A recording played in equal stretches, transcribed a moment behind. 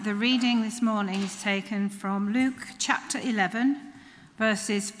The reading this morning is taken from Luke chapter 11,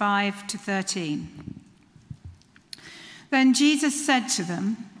 verses 5 to 13. Then Jesus said to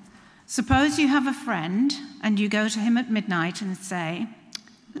them, "Suppose you have a friend, and you go to him at midnight and say,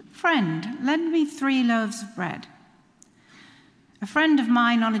 'Friend, lend me 3 loaves of bread. A friend of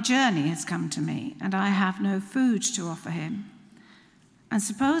mine on a journey has come to me, and I have no food to offer him.' And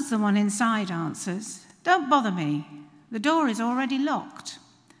suppose the one inside answers, 'Don't bother me. The door is already locked,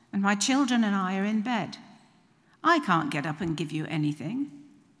 and my children and I are in bed. I can't get up and give you anything.'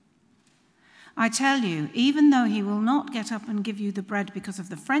 I tell you, even though he will not get up and give you the bread because of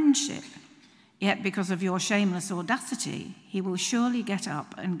the friendship, yet because of your shameless audacity, he will surely get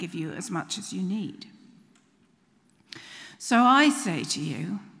up and give you as much as you need. So I say to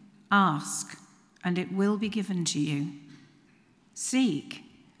you, ask, and it will be given to you. Seek,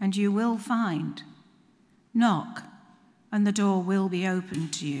 and you will find. Knock, and the door will be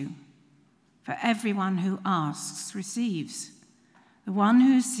opened to you. For everyone who asks receives. The one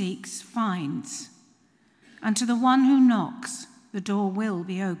who seeks finds. And to the one who knocks, the door will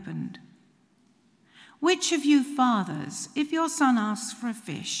be opened. Which of you fathers, if your son asks for a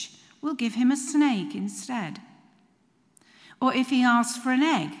fish, will give him a snake instead? Or if he asks for an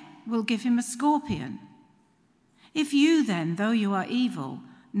egg, will give him a scorpion? If you then, though you are evil,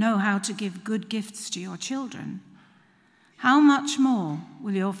 know how to give good gifts to your children, how much more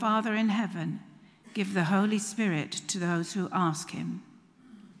will your Father in heaven give the Holy Spirit to those who ask him?"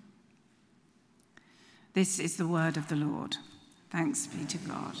 This is the word of the Lord. Thanks be to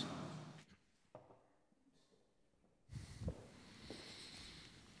God.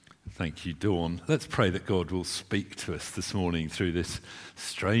 Thank you, Dawn. Let's pray that God will speak to us this morning through this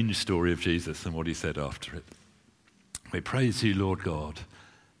strange story of Jesus and what he said after it. We praise you, Lord God,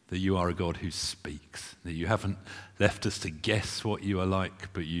 that you are a God who speaks, that you haven't left us to guess what you are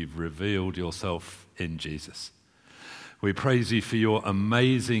like, but you've revealed yourself in Jesus. We praise you for your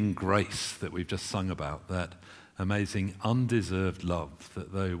amazing grace that we've just sung about, that amazing undeserved love,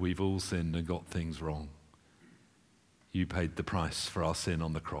 that though we've all sinned and got things wrong, you paid the price for our sin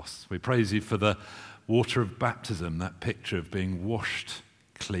on the cross. We praise you for the water of baptism, that picture of being washed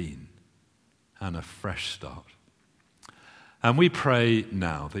clean and a fresh start. And we pray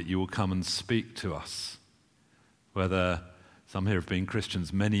now that you will come and speak to us, whether some here have been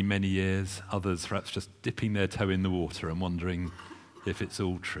Christians many, many years, others perhaps just dipping their toe in the water and wondering if it's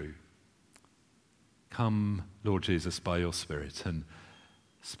all true. Come, Lord Jesus, by your Spirit, and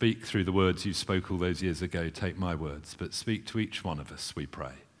speak through the words you spoke all those years ago. Take my words, but speak to each one of us, we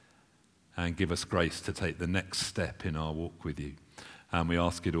pray, and give us grace to take the next step in our walk with you. And we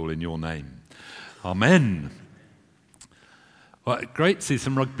ask it all in your name. Amen. Well, great to see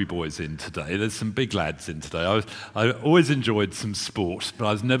some rugby boys in today. There's some big lads in today. I always enjoyed some sport, but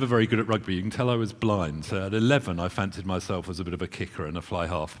I was never very good at rugby. You can tell I was blind. So at 11, I fancied myself as a bit of a kicker and a fly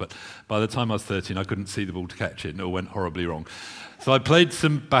half. But by the time I was 13, I couldn't see the ball to catch it, and it all went horribly wrong. So I played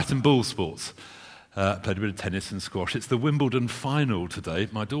some bat and ball sports. Played a bit of tennis and squash. It's the Wimbledon final today.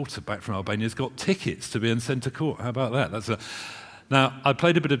 My daughter, back from Albania, has got tickets to be in centre court. How about that? Now, I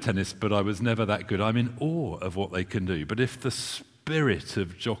played a bit of tennis, but I was never that good. I'm in awe of what they can do. But if the spirit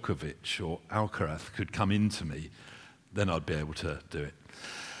of Djokovic or Alcaraz could come into me, then I'd be able to do it.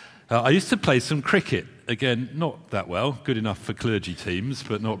 I used to play some cricket. Again, not that well, good enough for clergy teams,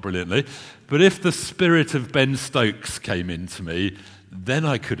 but not brilliantly. But if the spirit of Ben Stokes came into me, then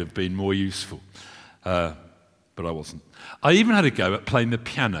I could have been more useful. But I wasn't. I even had a go at playing the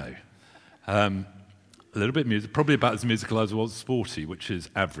piano. A little bit music, probably about as musical as I was sporty, which is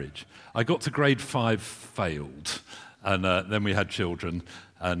average. I got to grade 5, failed, and then we had children,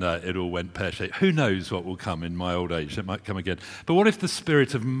 and it all went pear-shaped. Who knows what will come in my old age? It might come again. But what if the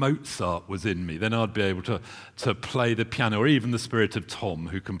spirit of Mozart was in me? Then I'd be able to play the piano, or even the spirit of Tom,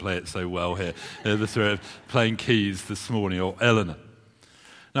 who can play it so well here, the spirit of playing keys this morning, or Eleanor.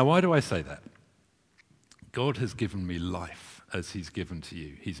 Now, why do I say that? God has given me life as he's given to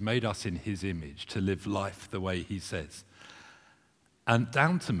you. He's made us in his image to live life the way he says. And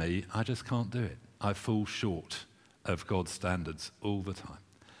down to me, I just can't do it. I fall short of God's standards all the time.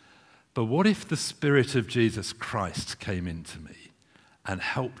 But what if the Spirit of Jesus Christ came into me and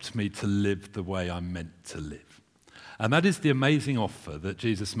helped me to live the way I'm meant to live? And that is the amazing offer that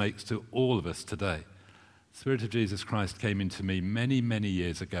Jesus makes to all of us today. The Spirit of Jesus Christ came into me many, many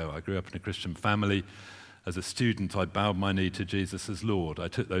years ago. I grew up in a Christian family. As a student, I bowed my knee to Jesus as Lord. I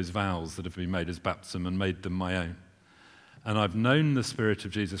took those vows that have been made as baptism and made them my own. and I've known the Spirit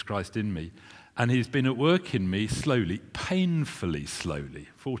of Jesus Christ in me, and he's been at work in me slowly, painfully slowly,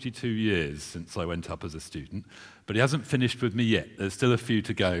 42 years since I went up as a student, but he hasn't finished with me yet. There's still a few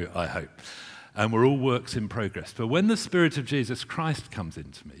to go, I hope. And we're all works in progress. But when the Spirit of Jesus Christ comes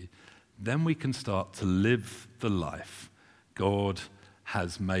into me, then we can start to live the life God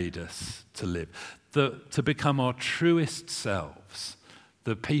has made us to live, to become our truest selves,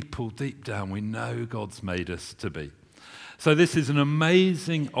 the people deep down we know God's made us to be. So this is an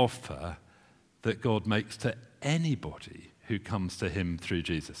amazing offer that God makes to anybody who comes to him through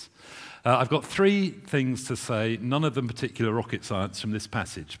Jesus. I've got 3 things to say, none of them particular rocket science from this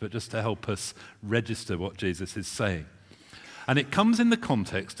passage, but just to help us register what Jesus is saying. And it comes in the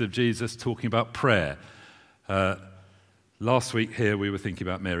context of Jesus talking about prayer. Last week here we were thinking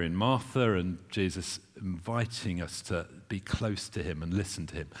about Mary and Martha and Jesus inviting us to be close to him and listen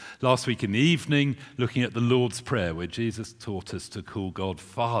to him. Last week in the evening, looking at the Lord's Prayer, where Jesus taught us to call God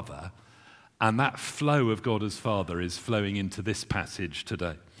Father, and that flow of God as Father is flowing into this passage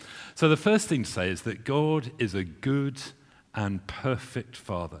today. So the first thing to say is that God is a good and perfect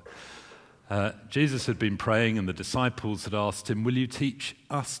Father. Jesus had been praying, and the disciples had asked him, will you teach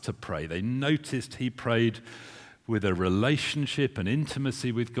us to pray? They noticed he prayed with a relationship and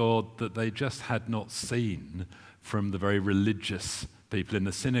intimacy with God that they just had not seen from the very religious people in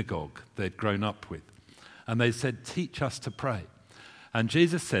the synagogue they'd grown up with. And they said, teach us to pray. And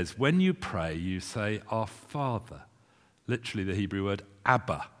Jesus says, when you pray, you say, our Father. Literally the Hebrew word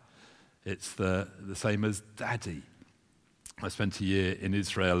Abba. It's the same as daddy. I spent a year in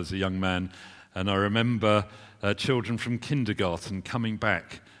Israel as a young man, and I remember children from kindergarten coming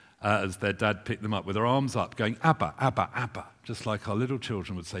back as their dad picked them up with their arms up, going, Abba, Abba, Abba, just like our little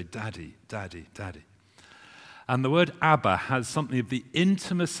children would say, Daddy, Daddy, Daddy. And the word Abba has something of the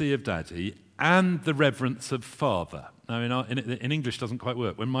intimacy of daddy and the reverence of father. Now, in English doesn't quite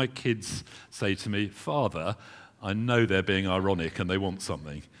work. When my kids say to me, Father, I know they're being ironic and they want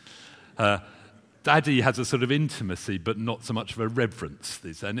something. Daddy has a sort of intimacy, but not so much of a reverence.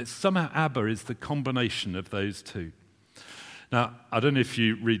 And it's somehow Abba is the combination of those two. Now, I don't know if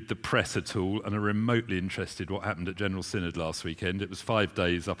you read the press at all and are remotely interested what happened at General Synod last weekend. It was 5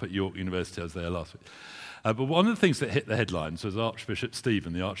 days up at York University. I was there last week. But one of the things that hit the headlines was Archbishop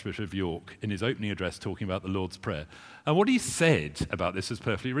Stephen, the Archbishop of York, in his opening address talking about the Lord's Prayer. And what he said about this is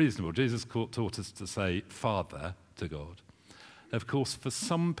perfectly reasonable. Jesus taught us to say Father to God. Of course, for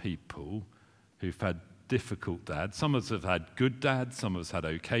some people who've had difficult dads, some of us have had good dads, some of us had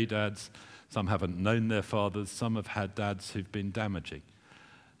okay dads, some haven't known their fathers, some have had dads who've been damaging.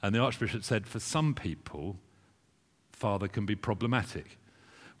 And the Archbishop said, for some people, father can be problematic.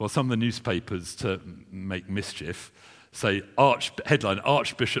 Well, some of the newspapers, to make mischief, say, headline,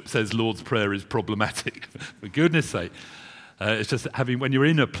 Archbishop says Lord's Prayer is problematic. For goodness sake. It's just when you're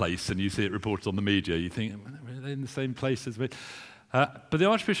in a place and you see it reported on the media, you think, are they in the same place as me? But the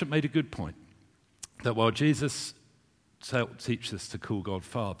Archbishop made a good point, that while Jesus teaches us to call God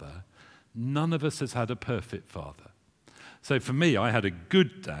Father, none of us has had a perfect father. So for me, I had a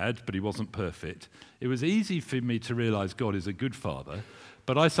good dad, but he wasn't perfect. It was easy for me to realize God is a good father,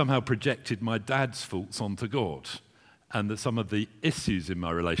 but I somehow projected my dad's faults onto God, and that some of the issues in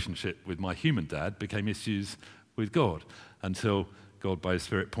my relationship with my human dad became issues with God, until God by his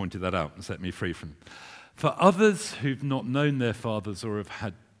Spirit pointed that out and set me free from them. For others who've not known their fathers or have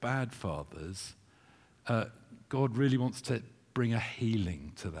had bad fathers, God really wants to bring a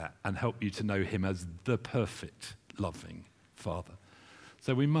healing to that and help you to know him as the perfect, loving Father.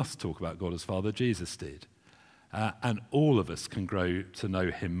 So we must talk about God as Father. Jesus did. And all of us can grow to know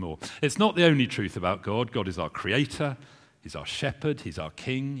him more. It's not the only truth about God. God is our creator. He's our shepherd. He's our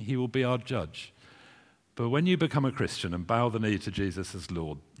king. He will be our judge. But when you become a Christian and bow the knee to Jesus as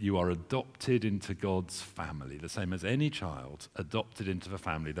Lord, you are adopted into God's family, the same as any child adopted into the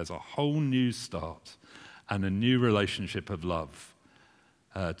family. There's a whole new start and a new relationship of love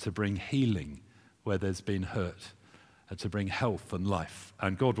to bring healing where there's been hurt, to bring health and life.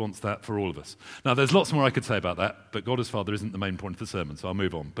 And God wants that for all of us. Now, there's lots more I could say about that, but God as Father isn't the main point of the sermon, so I'll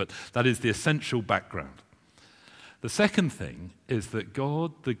move on. But that is the essential background. The second thing is that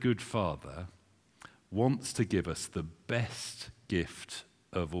God, the good Father, wants to give us the best gift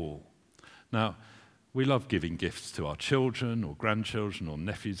of all. Now, we love giving gifts to our children or grandchildren or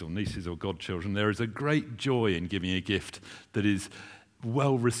nephews or nieces or godchildren. There is a great joy in giving a gift that is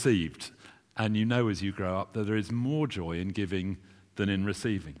well received. And you know as you grow up that there is more joy in giving than in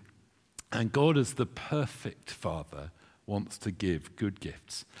receiving. And God, as the perfect Father, wants to give good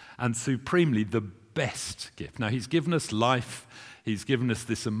gifts. And supremely, the best gift. Now, he's given us life He's given us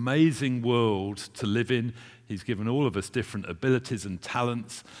this amazing world to live in. He's given all of us different abilities and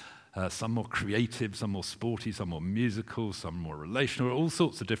talents, some more creative, some more sporty, some more musical, some more relational, all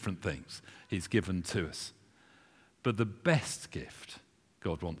sorts of different things he's given to us. But the best gift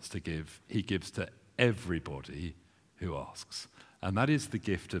God wants to give, he gives to everybody who asks. And that is the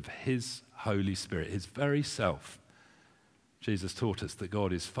gift of his Holy Spirit, his very self. Jesus taught us that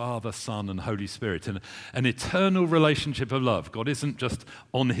God is Father, Son, and Holy Spirit, and an eternal relationship of love. God isn't just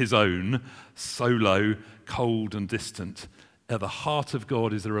on his own, solo, cold and distant. At the heart of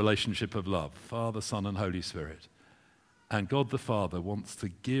God is a relationship of love, Father, Son, and Holy Spirit. And God the Father wants to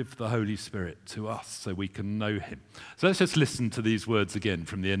give the Holy Spirit to us so we can know him. So let's just listen to these words again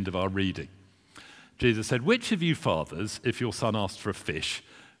from the end of our reading. Jesus said, "Which of you fathers, if your son asked for a fish,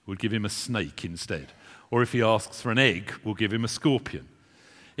 would give him a snake instead? Or if he asks for an egg, will give him a scorpion?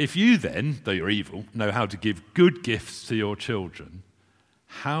 If you then, though you're evil, know how to give good gifts to your children,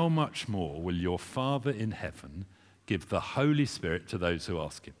 how much more will your Father in heaven give the Holy Spirit to those who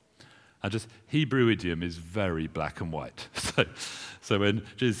ask him?" And just Hebrew idiom is very black and white. So when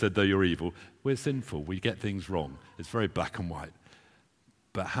Jesus said, though you're evil, we're sinful, we get things wrong. It's very black and white.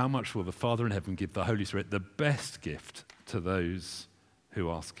 But how much will the Father in heaven give the Holy Spirit, the best gift, to those who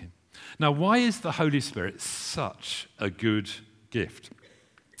ask him? Now, why is the Holy Spirit such a good gift?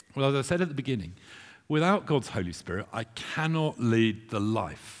 Well, as I said at the beginning, without God's Holy Spirit, I cannot lead the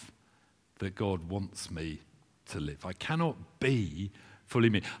life that God wants me to live. I cannot be fully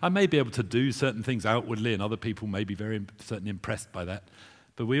me. I may be able to do certain things outwardly, and other people may be very certainly impressed by that.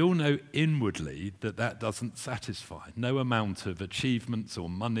 But we all know inwardly that that doesn't satisfy. No amount of achievements or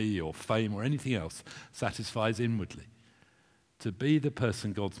money or fame or anything else satisfies inwardly. To be the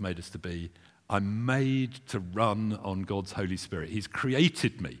person God's made us to be, I'm made to run on God's Holy Spirit. He's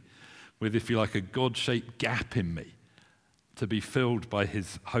created me with, if you like, a God-shaped gap in me to be filled by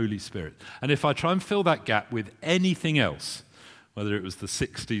his Holy Spirit. And if I try and fill that gap with anything else, whether it was the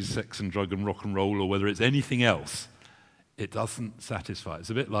 60s sex and drug and rock and roll or whether it's anything else, it doesn't satisfy. It's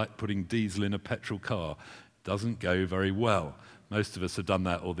a bit like putting diesel in a petrol car. It doesn't go very well. Most of us have done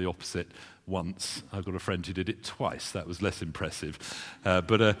that or the opposite once. I've got a friend who did it twice. That was less impressive.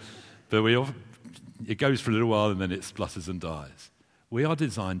 But it goes for a little while and then it splutters and dies. We are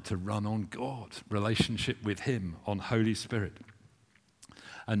designed to run on God, relationship with him, on Holy Spirit.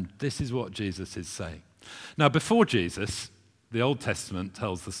 And this is what Jesus is saying. Now, before Jesus, the Old Testament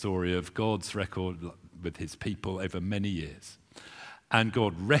tells the story of God's record with his people over many years. And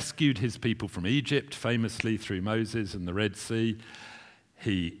God rescued his people from Egypt, famously through Moses and the Red Sea.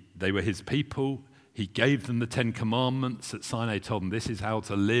 They were his people. He gave them the 10 Commandments at Sinai, told them this is how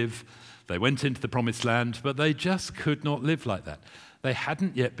to live. They went into the Promised Land, but they just could not live like that. They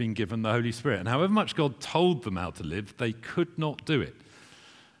hadn't yet been given the Holy Spirit. And however much God told them how to live, they could not do it.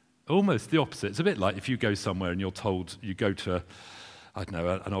 Almost the opposite. It's a bit like if you go somewhere and you're told you go to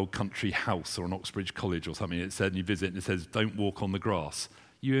an old country house or an Oxbridge College or something, it said, and you visit and it says, don't walk on the grass.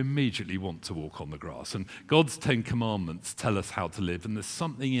 You immediately want to walk on the grass. And God's 10 Commandments tell us how to live, and there's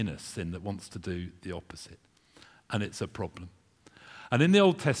something in us that wants to do the opposite. And it's a problem. And in the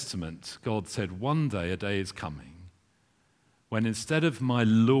Old Testament, God said, one day, a day is coming, when instead of my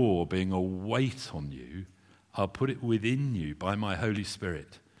law being a weight on you, I'll put it within you by my Holy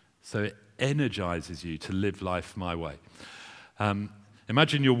Spirit, so it energizes you to live life my way.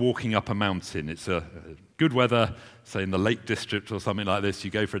 Imagine you're walking up a mountain. It's a good weather, say in the Lake District or something like this.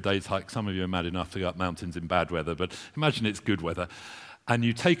 You go for a day's hike. Some of you are mad enough to go up mountains in bad weather, but imagine it's good weather. And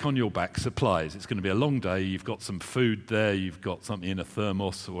you take on your back supplies. It's going to be a long day. You've got some food there. You've got something in a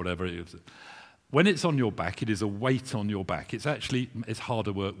thermos or whatever it is. When it's on your back, it is a weight on your back. It's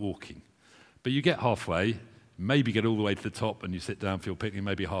harder work walking. But you get halfway, maybe get all the way to the top, and you sit down for your picnic,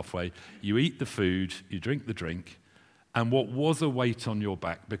 maybe halfway. You eat the food, you drink the drink, and what was a weight on your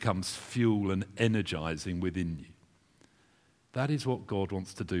back becomes fuel and energizing within you. That is what God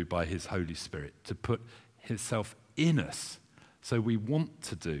wants to do by his Holy Spirit, to put himself in us. So we want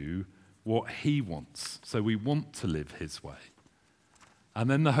to do what he wants. So we want to live his way. And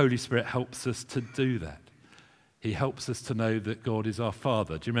then the Holy Spirit helps us to do that. He helps us to know that God is our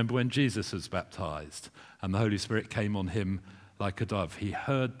Father. Do you remember when Jesus was baptized and the Holy Spirit came on him like a dove? He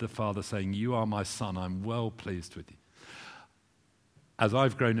heard the Father saying, "You are my Son, I'm well pleased with you." As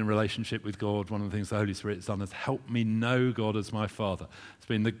I've grown in relationship with God, one of the things the Holy Spirit has done is help me know God as my Father. It's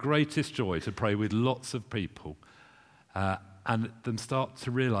been the greatest joy to pray with lots of people and them start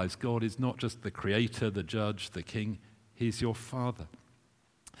to realize God is not just the creator, the judge, the king. He's your Father.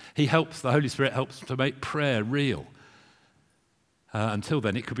 The Holy Spirit helps to make prayer real. Until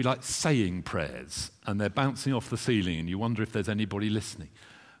then, it could be like saying prayers, and they're bouncing off the ceiling, and you wonder if there's anybody listening.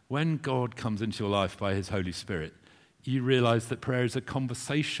 When God comes into your life by his Holy Spirit, you realize that prayer is a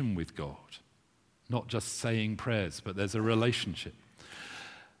conversation with God, not just saying prayers, but there's a relationship.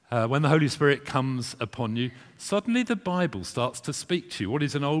 When the Holy Spirit comes upon you, suddenly the Bible starts to speak to you. What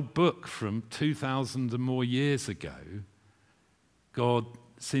is an old book from 2,000 and more years ago, God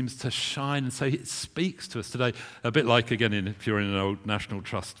seems to shine and say it speaks to us today. A bit like, again, if you're in an old National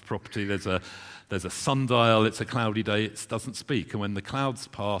Trust property, there's a sundial, it's a cloudy day, it doesn't speak. And when the clouds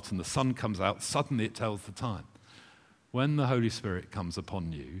part and the sun comes out, suddenly it tells the time. When the Holy Spirit comes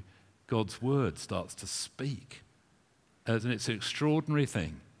upon you, God's word starts to speak. And it's an extraordinary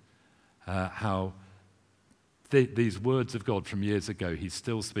thing how these words of God from years ago, he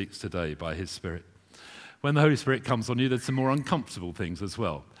still speaks today by his Spirit. When the Holy Spirit comes on you, there's some more uncomfortable things as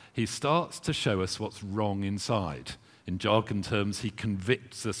well. He starts to show us what's wrong inside. In jargon terms, he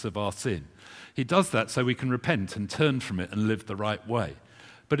convicts us of our sin. He does that so we can repent and turn from it and live the right way.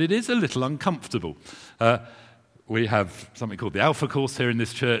 But it is a little uncomfortable. We have something called the Alpha Course here in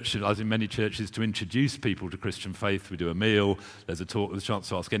this church, as in many churches, to introduce people to Christian faith. We do a meal, there's a talk with a chance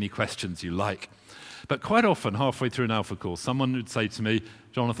to ask any questions you like. But quite often, halfway through an Alpha Course, someone would say to me,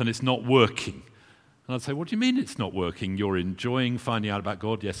 "Jonathan, it's not working." And I'd say, "What do you mean it's not working? You're enjoying finding out about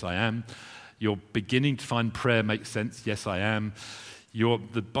God?" "Yes, I am." "You're beginning to find prayer makes sense?" "Yes, I am."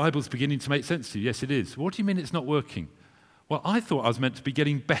 The Bible's beginning to make sense to you?" "Yes, it is." "What do you mean it's not working?" "Well, I thought I was meant to be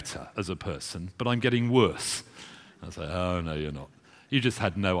getting better as a person, but I'm getting worse." I say, "Oh, no, you're not. You just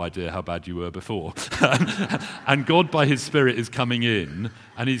had no idea how bad you were before." And God, by his Spirit, is coming in,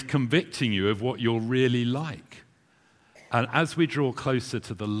 and he's convicting you of what you're really like. And as we draw closer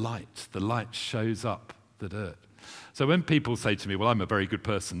to the light shows up the dirt. So when people say to me, "Well, I'm a very good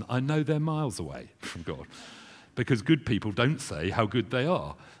person," I know they're miles away from God. Because good people don't say how good they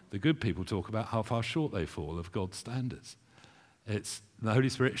are. The good people talk about how far short they fall of God's standards. The Holy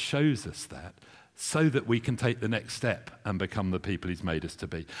Spirit shows us that so that we can take the next step and become the people he's made us to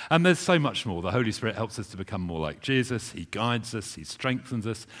be. And there's so much more. The Holy Spirit helps us to become more like Jesus. He guides us. He strengthens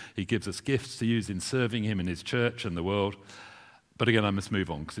us. He gives us gifts to use in serving him in his church and the world. But again, I must move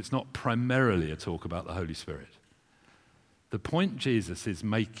on because it's not primarily a talk about the Holy Spirit. The point Jesus is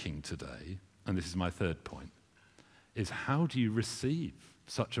making today, and this is my third point, is how do you receive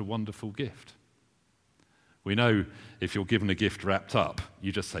such a wonderful gift? We know if you're given a gift wrapped up,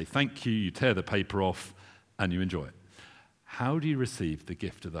 you just say thank you, you tear the paper off, and you enjoy it. How do you receive the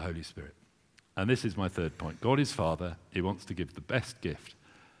gift of the Holy Spirit? And this is my third point. God is Father. He wants to give the best gift,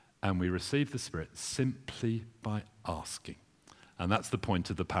 and we receive the Spirit simply by asking. And that's the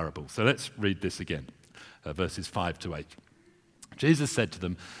point of the parable. So let's read this again, verses 5 to 8. Jesus said to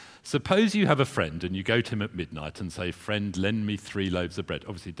them, "Suppose you have a friend and you go to him at midnight and say, 'Friend, lend me 3 loaves of bread.'"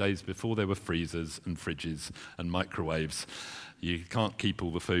 Obviously, days before there were freezers and fridges and microwaves. You can't keep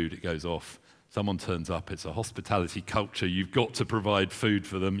all the food, it goes off. Someone turns up, it's a hospitality culture. You've got to provide food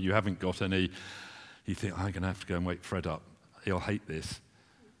for them. You haven't got any. You think, "I'm going to have to go and wake Fred up. He'll hate this.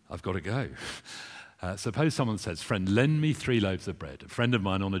 I've got to go." Suppose someone says, "Friend, lend me 3 loaves of bread. A friend of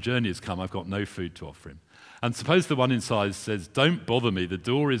mine on a journey has come. I've got no food to offer him." And suppose the one inside says, "Don't bother me, the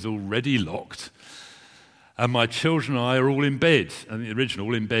door is already locked, and my children and I are all in bed." And the original,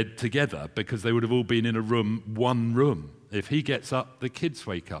 all in bed together, because they would have all been in a room, one room. If he gets up, the kids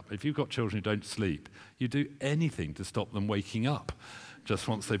wake up. If you've got children who don't sleep, you do anything to stop them waking up. Just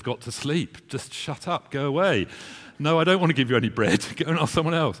once they've got to sleep, just shut up, go away. "No, I don't want to give you any bread. Go and ask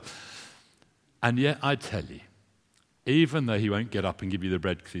someone else." And yet I tell you, even though he won't get up and give you the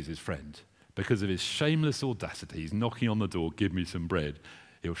bread because he's his friend, because of his shameless audacity, he's knocking on the door, "Give me some bread,"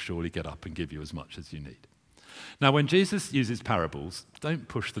 he'll surely get up and give you as much as you need. Now, when Jesus uses parables, don't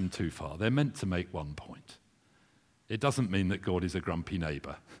push them too far. They're meant to make one point. It doesn't mean that God is a grumpy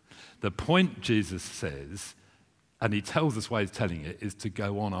neighbor. The point Jesus says, and he tells us why he's telling it, is to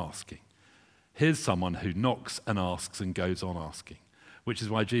go on asking. Here's someone who knocks and asks and goes on asking, which is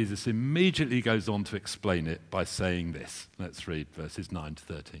why Jesus immediately goes on to explain it by saying this. Let's read verses 9 to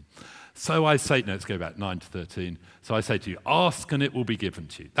 13. Let's go back 9 to 13. "So I say to you, ask and it will be given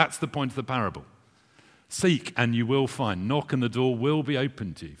to you." That's the point of the parable. "Seek and you will find. Knock and the door will be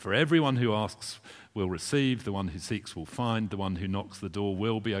opened to you. For everyone who asks will receive. The one who seeks will find. The one who knocks, the door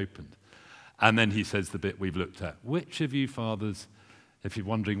will be opened." And then he says the bit we've looked at. "Which of you fathers," if you're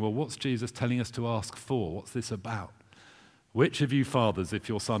wondering, well, what's Jesus telling us to ask for? What's this about? "Which of you fathers, if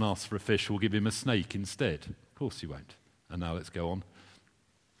your son asks for a fish, will give him a snake instead?" Of course you won't. And now let's go on.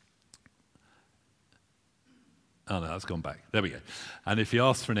 Oh no, that's gone back. There we go. "And if he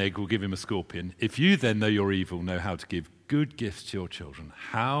asks for an egg, we'll give him a scorpion. If you then, though you're evil, know how to give good gifts to your children,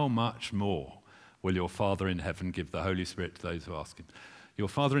 how much more will your Father in heaven give the Holy Spirit to those who ask him? Your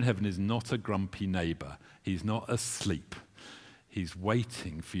Father in heaven is not a grumpy neighbor. He's not asleep. He's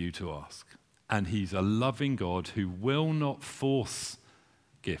waiting for you to ask. And he's a loving God who will not force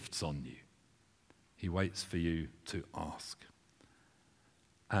gifts on you. He waits for you to ask.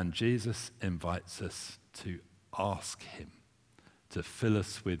 And Jesus invites us to ask him to fill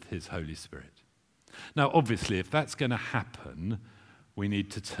us with his Holy Spirit. Now, obviously, if that's going to happen, we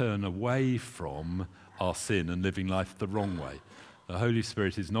need to turn away from our sin and living life the wrong way. The Holy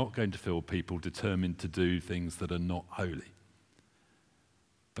Spirit is not going to fill people determined to do things that are not holy.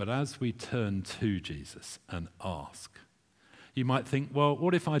 But as we turn to Jesus and ask, you might think, well,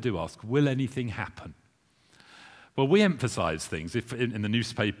 what if I do ask? Will anything happen? Well, we emphasize things. If in the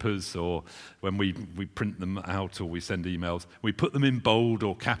newspapers or when we print them out or we send emails, we put them in bold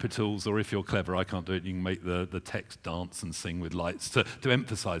or capitals, or if you're clever, I can't do it, you can make the text dance and sing with lights to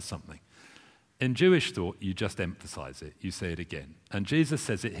emphasize something. In Jewish thought, you just emphasize it. You say it again. And Jesus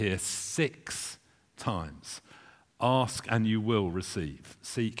says it here 6 times. Ask and you will receive.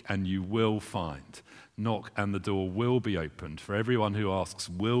 Seek and you will find. Knock and the door will be opened. For everyone who asks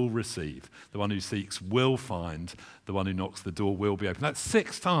will receive. The one who seeks will find. The one who knocks, the door will be opened. That's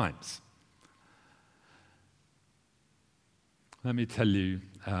 6 times. Let me tell you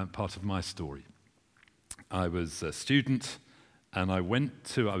part of my story. I was a student and I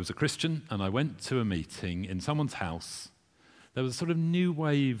was a Christian and I went to a meeting in someone's house. There was a sort of new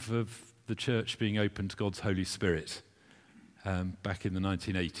wave of the church being open to God's Holy Spirit back in the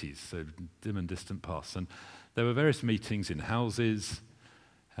 1980s, so dim and distant past. And there were various meetings in houses,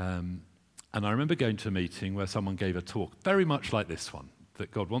 and I remember going to a meeting where someone gave a talk very much like this one,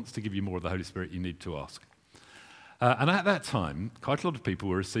 that God wants to give you more of the Holy Spirit, you need to ask. And at that time, quite a lot of people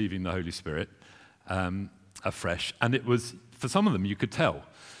were receiving the Holy Spirit afresh, and it was, for some of them, you could tell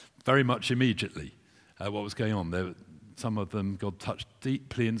very much immediately what was going on. Some of them, God touched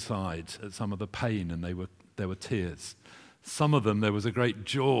deeply inside at some of the pain, and there were tears. Some of them, there was a great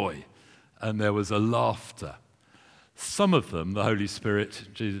joy, and there was a laughter. Some of them, the Holy Spirit,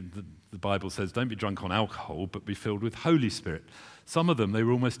 the Bible says, don't be drunk on alcohol, but be filled with Holy Spirit. Some of them, they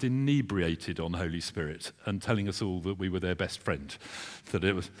were almost inebriated on Holy Spirit and telling us all that we were their best friend.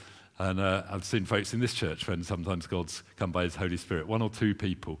 And I've seen folks in this church when sometimes God's come by his Holy Spirit. 1 or 2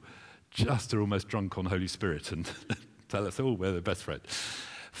 people just are almost drunk on Holy Spirit and tell us all we're their best friend.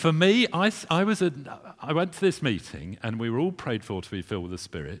 For me, I went to this meeting and we were all prayed for to be filled with the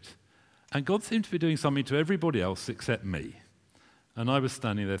Spirit. And God seemed to be doing something to everybody else except me. And I was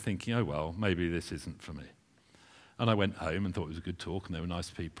standing there thinking, oh, well, maybe this isn't for me. And I went home and thought it was a good talk and they were nice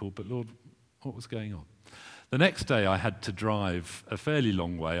people, but Lord, what was going on? The next day I had to drive a fairly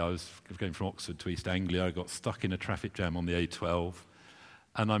long way. I was going from Oxford to East Anglia. I got stuck in a traffic jam on the A12.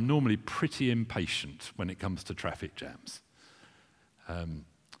 And I'm normally pretty impatient when it comes to traffic jams.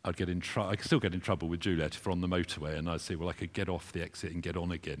 I still get in trouble with Juliet if we're on the motorway and I say, well, I could get off the exit and get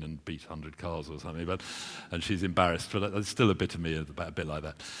on again and beat 100 cars or something, and she's embarrassed, but there's still a bit of me about a bit like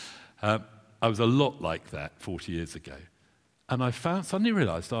that. I was a lot like that 40 years ago. And I suddenly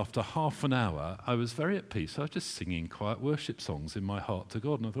realised after half an hour, I was very at peace. I was just singing quiet worship songs in my heart to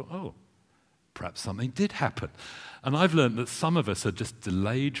God, and I thought, oh, perhaps something did happen. And I've learned that some of us are just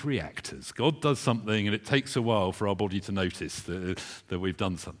delayed reactors. God does something and it takes a while for our body to notice that we've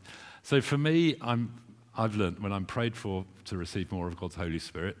done something. So for me, I've learned when I'm prayed for to receive more of God's Holy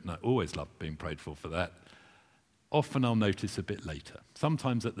Spirit, and I always love being prayed for that, often I'll notice a bit later.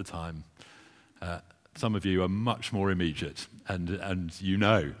 Sometimes at the time, some of you are much more immediate and you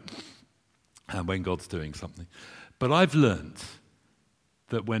know when God's doing something. But I've learned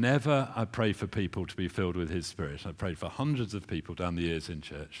that whenever I pray for people to be filled with his Spirit, I prayed for hundreds of people down the years in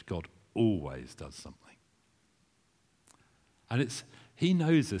church, God always does something. And he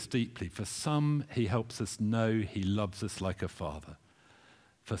knows us deeply. For some, he helps us know he loves us like a father.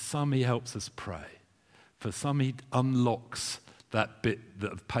 For some, he helps us pray. For some, he unlocks that bit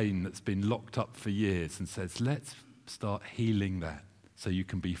of pain that's been locked up for years and says, let's start healing that so you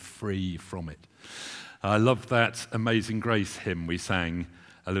can be free from it. I love that Amazing Grace hymn we sang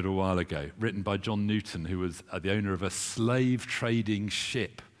a little while ago, written by John Newton, who was the owner of a slave-trading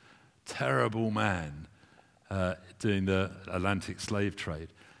ship. Terrible man doing the Atlantic slave trade.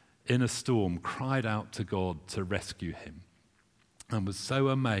 In a storm, cried out to God to rescue him and was so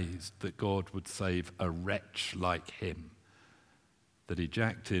amazed that God would save a wretch like him that he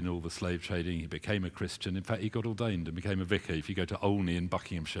jacked in all the slave trading, he became a Christian. In fact, he got ordained and became a vicar. If you go to Olney in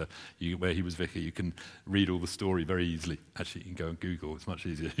Buckinghamshire, where he was vicar, you can read all the story very easily. Actually, you can go and Google, it's much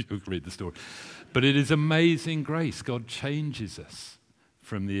easier. You can read the story. But it is amazing grace. God changes us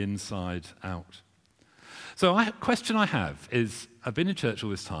from the inside out. So a question I have is, I've been in church all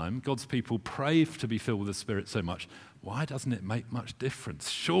this time, God's people pray to be filled with the Spirit so much. Why doesn't it make much difference?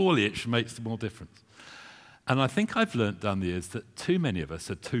 Surely it should make more difference. And I think I've learnt down the years that too many of us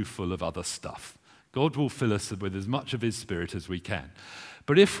are too full of other stuff. God will fill us with as much of his Spirit as we can.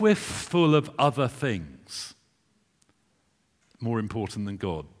 But if we're full of other things, more important than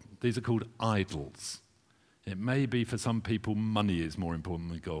God, these are called idols. It may be for some people money is more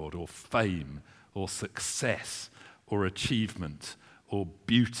important than God, or fame, or success, or achievement, or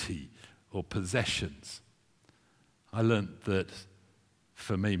beauty, or possessions. I learnt that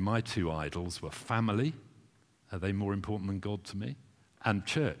for me, my two idols were family. Are they more important than God to me? And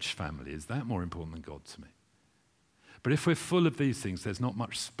church family, is that more important than God to me? But if we're full of these things, there's not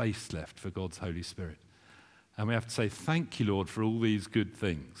much space left for God's Holy Spirit. And we have to say, thank you, Lord, for all these good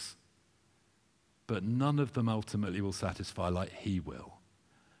things. But none of them ultimately will satisfy like he will.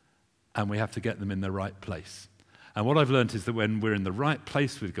 And we have to get them in the right place. And what I've learned is that when we're in the right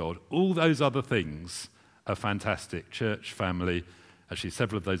place with God, all those other things are fantastic. Church, family. Actually,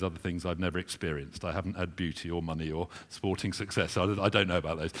 several of those other things I've never experienced. I haven't had beauty or money or sporting success. I don't know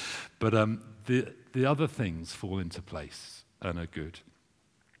about those. But the other things fall into place and are good.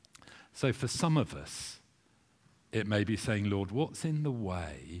 So for some of us, it may be saying, Lord, what's in the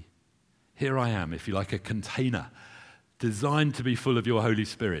way? Here I am, if you like, a container designed to be full of your Holy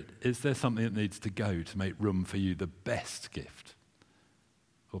Spirit. Is there something that needs to go to make room for you, the best gift?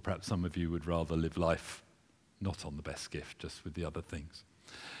 Or perhaps some of you would rather live life not on the best gift, just with the other things.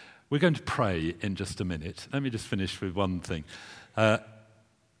 We're going to pray in just a minute. Let me just finish with one thing.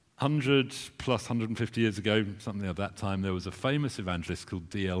 100 plus 150 years ago, something of that time, there was a famous evangelist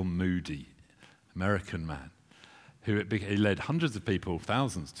called D.L. Moody, American man, who he led hundreds of people,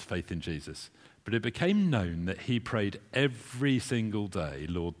 thousands, to faith in Jesus. But it became known that he prayed every single day,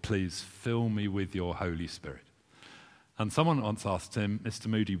 Lord, please fill me with your Holy Spirit. And someone once asked him, Mr.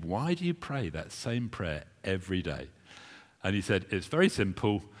 Moody, why do you pray that same prayer every day? And he said, it's very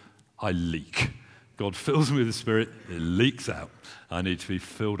simple. I leak. God fills me with the Spirit, it leaks out. I need to be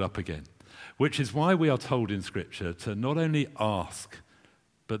filled up again. Which is why we are told in Scripture to not only ask,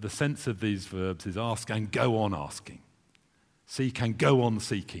 but the sense of these verbs is ask and go on asking. Seek and go on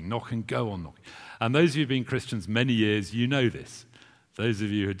seeking. Knock and go on knocking. And those of you who have been Christians many years, you know this. Those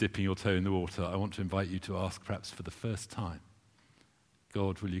of you who are dipping your toe in the water, I want to invite you to ask perhaps for the first time,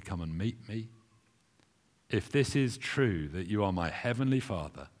 God, will you come and meet me? If this is true, that you are my heavenly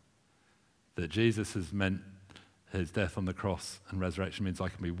Father, that Jesus has meant his death on the cross and resurrection means I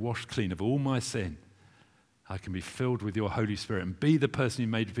can be washed clean of all my sin, I can be filled with your Holy Spirit and be the person you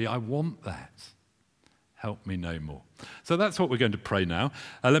made to be, I want that. Help me know more. So that's what we're going to pray now.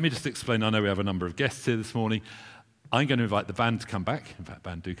 Let me just explain. I know we have a number of guests here this morning. I'm going to invite the band to come back. In fact,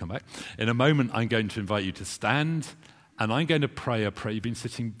 band do come back. In a moment, I'm going to invite you to stand, and I'm going to pray a prayer. You've been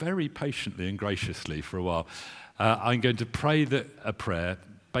sitting very patiently and graciously for a while. I'm going to pray a prayer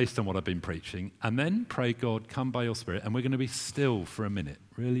based on what I've been preaching, and then pray, God, come by your Spirit, and we're going to be still for a minute,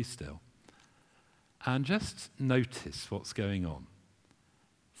 really still, and just notice what's going on.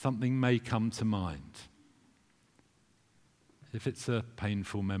 Something may come to mind. If it's a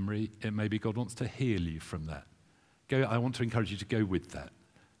painful memory, it may be God wants to heal you from that. I want to encourage you to go with that.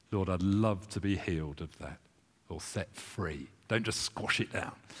 Lord, I'd love to be healed of that or set free. Don't just squash it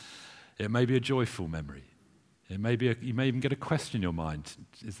down. It may be a joyful memory. It may be you may even get a question in your mind.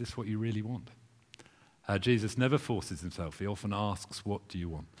 Is this what you really want? Jesus never forces himself. He often asks, what do you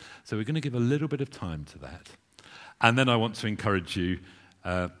want? So we're going to give a little bit of time to that. And then I want to encourage you,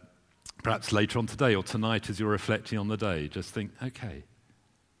 perhaps later on today or tonight as you're reflecting on the day, just think, okay,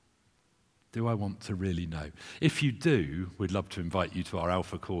 do I want to really know? If you do, we'd love to invite you to our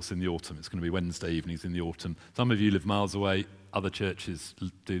Alpha course in the autumn. It's going to be Wednesday evenings in the autumn. Some of you live miles away. Other churches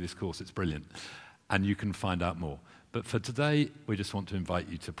do this course. It's brilliant. And you can find out more. But for today, we just want to invite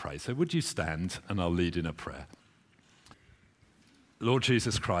you to pray. So would you stand and I'll lead in a prayer. Lord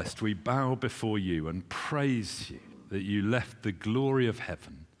Jesus Christ, we bow before you and praise you that you left the glory of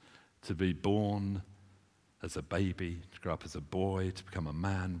heaven to be born as a baby, to grow up as a boy, to become a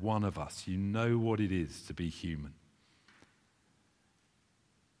man, one of us. You know what it is to be human.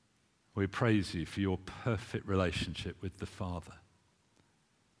 We praise you for your perfect relationship with the Father.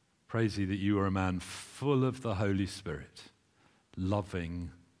 Praise you that you are a man full of the Holy Spirit,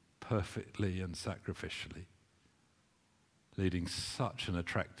 loving perfectly and sacrificially, leading such an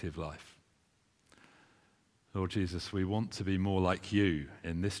attractive life. Lord Jesus, we want to be more like you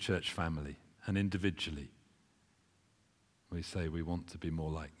in this church family and individually. We say we want to be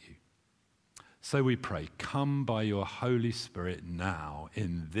more like you. So we pray, come by your Holy Spirit now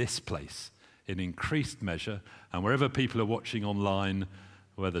in this place, in increased measure, and wherever people are watching online,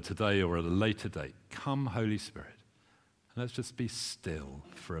 whether today or at a later date, come, Holy Spirit. And let's just be still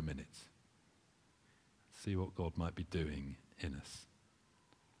for a minute. See what God might be doing in us.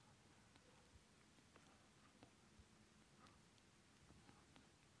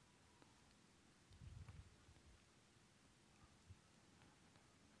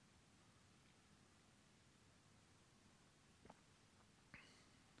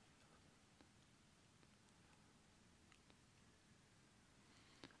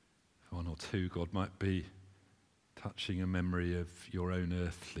 One or two, God might be touching a memory of your own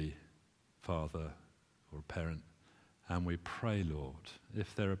earthly father or parent. And we pray, Lord,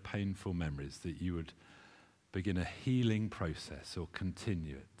 if there are painful memories, that you would begin a healing process or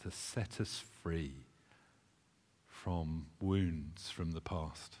continue it to set us free from wounds from the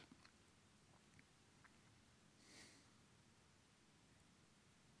past.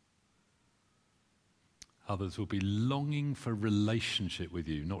 Others will be longing for relationship with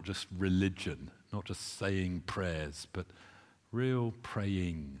you, not just religion, not just saying prayers, but real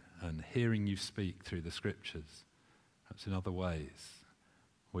praying and hearing you speak through the scriptures, perhaps in other ways.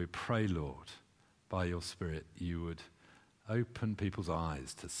 We pray, Lord, by your Spirit, you would open people's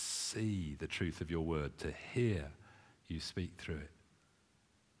eyes to see the truth of your word, to hear you speak through it.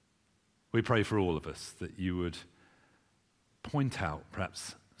 We pray for all of us that you would point out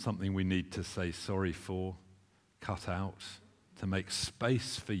perhaps something we need to say sorry for, cut out, to make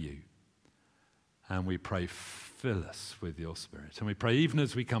space for you. And we pray, fill us with your Spirit. And we pray, even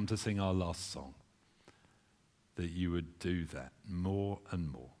as we come to sing our last song, that you would do that more and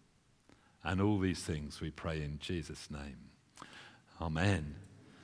more. And all these things we pray in Jesus' name. Amen.